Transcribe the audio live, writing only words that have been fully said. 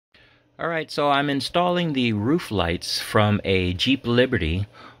Alright, so I'm installing the roof lights from a Jeep Liberty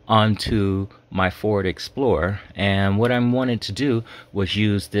onto my Ford Explorer, and what I wanted to do was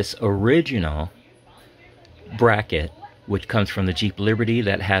use this original bracket which comes from the Jeep Liberty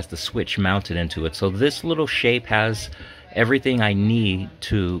that has the switch mounted into it. So this little shape has everything I need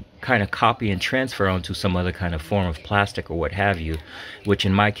to kind of copy and transfer onto some other kind of form of plastic or what have you, which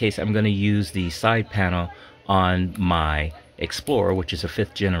in my case I'm going to use the side panel on my Explorer, which is a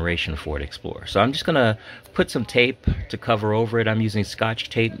 5th generation Ford Explorer. So I'm just gonna put some tape to cover over it. I'm using Scotch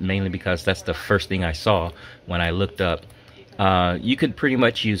tape mainly because that's the first thing I saw when I looked up. You could pretty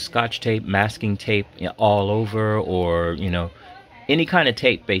much use Scotch tape, masking tape, all over, or any kind of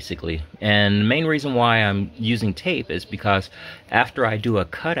tape basically. And the main reason why I'm using tape is because after I do a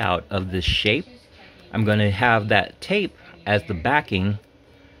cutout of this shape, I'm gonna have that tape as the backing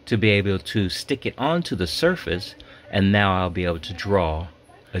to be able to stick it onto the surface, and now I'll be able to draw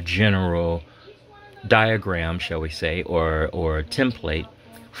a general diagram, shall we say, or a template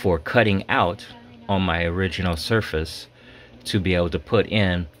for cutting out on my original surface to be able to put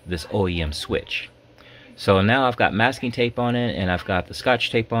in this OEM switch. So now I've got masking tape on it and I've got the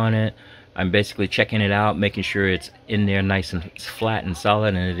Scotch tape on it. I'm basically checking it out, making sure it's in there nice and flat and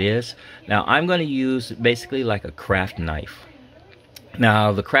solid, and it is. Now I'm going to use basically like a craft knife.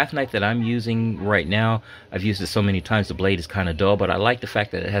 Now the craft knife that I'm using right now, I've used it so many times the blade is kind of dull, but I like the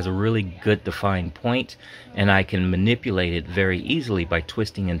fact that it has a really good defined point and I can manipulate it very easily by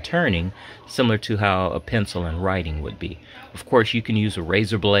twisting and turning, similar to how a pencil and writing would be. Of course you can use a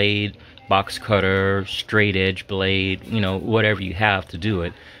razor blade, box cutter, straight edge blade, whatever you have to do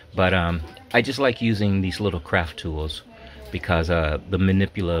it, but I just like using these little craft tools because the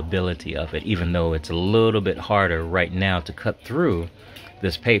manipulability of it, even though it's a little bit harder right now to cut through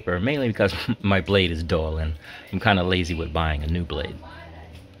this paper, mainly because my blade is dull and I'm kind of lazy with buying a new blade.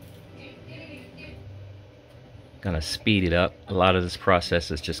 Gonna speed it up. A lot of this process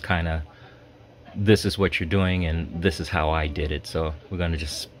is just kind of, this is what you're doing and this is how I did it, so we're gonna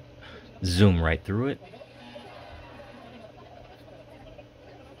just zoom right through it.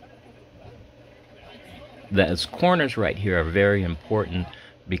 Those corners right here are very important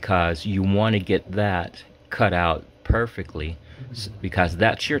because you want to get that cut out perfectly, because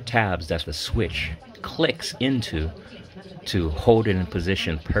that's your tabs that the switch clicks into to hold it in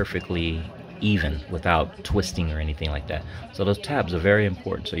position perfectly even without twisting or anything like that. So those tabs are very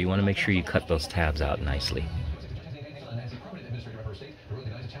important, so you want to make sure you cut those tabs out nicely.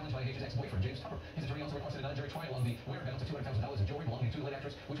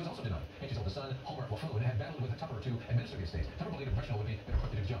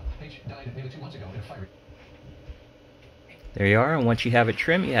 There you are, and once you have it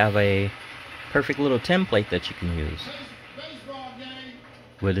trimmed, you have a perfect little template that you can use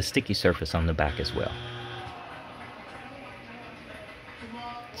with a sticky surface on the back as well.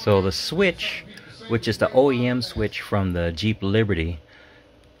 So the switch, which is the OEM switch from the Jeep Liberty,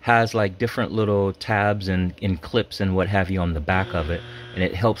 has like different little tabs and clips and what have you on the back of it, and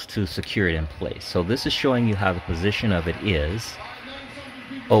it helps to secure it in place. So this is showing you how the position of it is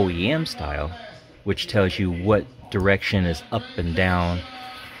OEM style, which tells you what direction is up and down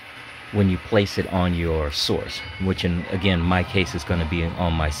when you place it on your source, which again my case is going to be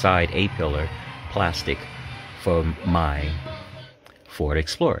on my side A-pillar plastic for my Ford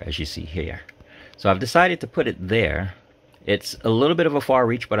Explorer, as you see here. So I've decided to put it there. It's a little bit of a far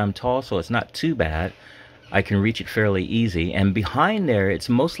reach, but I'm tall, so it's not too bad. I can reach it fairly easy, and behind there it's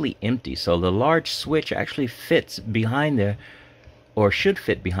mostly empty, so the large switch actually fits behind there, or should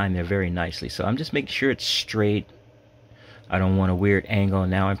fit behind there very nicely. So I'm just making sure it's straight. I don't want a weird angle.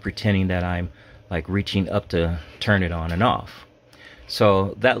 Now I'm pretending that I'm like reaching up to turn it on and off.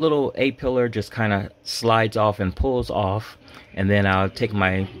 So that little A-pillar just kind of slides off and pulls off, and then I'll take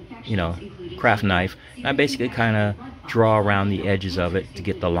my craft knife and I basically kind of draw around the edges of it to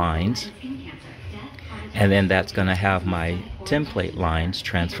get the lines, and then that's going to have my template lines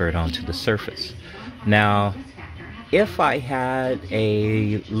transferred onto the surface. Now if I had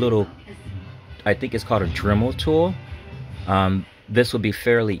a little, I think it's called a Dremel tool, this would be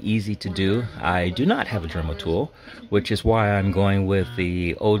fairly easy to do. I do not have a Dremel tool, which is why I'm going with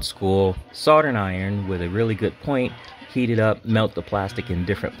the old school soldering iron with a really good point, heat it up, melt the plastic in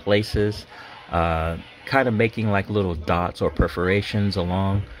different places, kind of making like little dots or perforations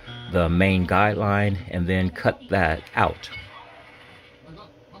along the main guideline, and then cut that out.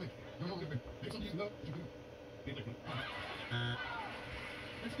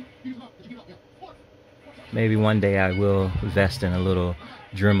 Maybe one day I will invest in a little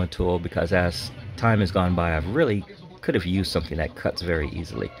Dremel tool, because as time has gone by, I've really could have used something that cuts very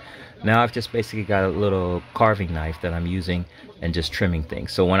easily. Now I've just basically got a little carving knife that I'm using and just trimming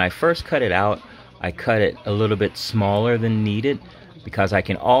things. So when I first cut it out, I cut it a little bit smaller than needed because I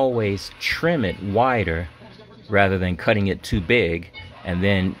can always trim it wider rather than cutting it too big, and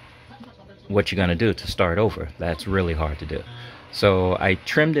then what you're going to do to start over. That's really hard to do. So I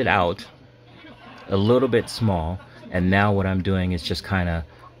trimmed it out a little bit small, and now what I'm doing is just kind of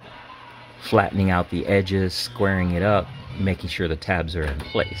flattening out the edges, squaring it up, making sure the tabs are in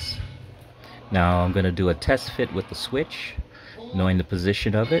place. Now I'm going to do a test fit with the switch, knowing the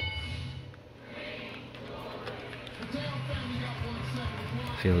position of it.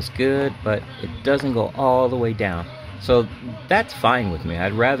 Feels good, but it doesn't go all the way down. So that's fine with me.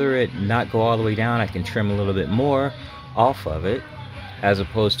 I'd rather it not go all the way down. I can trim a little bit more off of it, as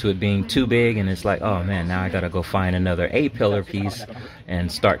opposed to it being too big and it's like, oh man, now I gotta go find another A-pillar piece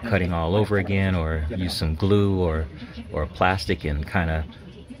and start cutting all over again, or use some glue or plastic and kind of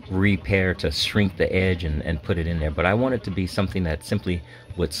repair to shrink the edge and put it in there. But I want it to be something that simply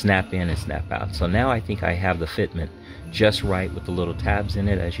would snap in and snap out. So now I think I have the fitment just right with the little tabs in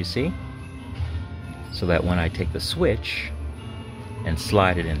it, as you see, so that when I take the switch and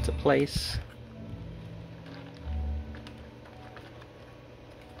slide it into place,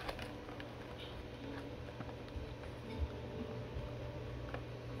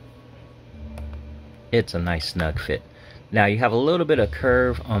 it's a nice snug fit. Now you have a little bit of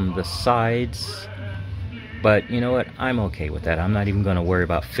curve on the sides, but you know what, I'm okay with that. I'm not even going to worry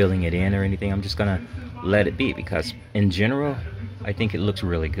about filling it in or anything. I'm just going to let it be, because in general I think it looks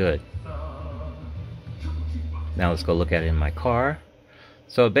really good. Now let's go look at it in my car.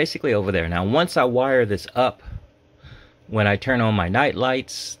 So basically over there. Now once I wire this up, when I turn on my night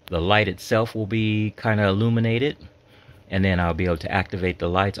lights, the light itself will be kind of illuminated, and then I'll be able to activate the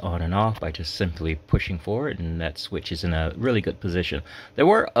lights on and off by just simply pushing forward, and that switch is in a really good position. There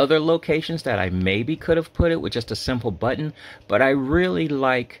were other locations that I maybe could have put it with just a simple button, but I really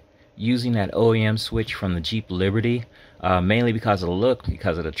like using that OEM switch from the Jeep Liberty, mainly because of the look,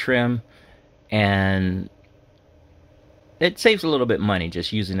 because of the trim, and it saves a little bit money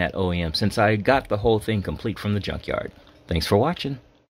just using that OEM, since I got the whole thing complete from the junkyard. Thanks for watching.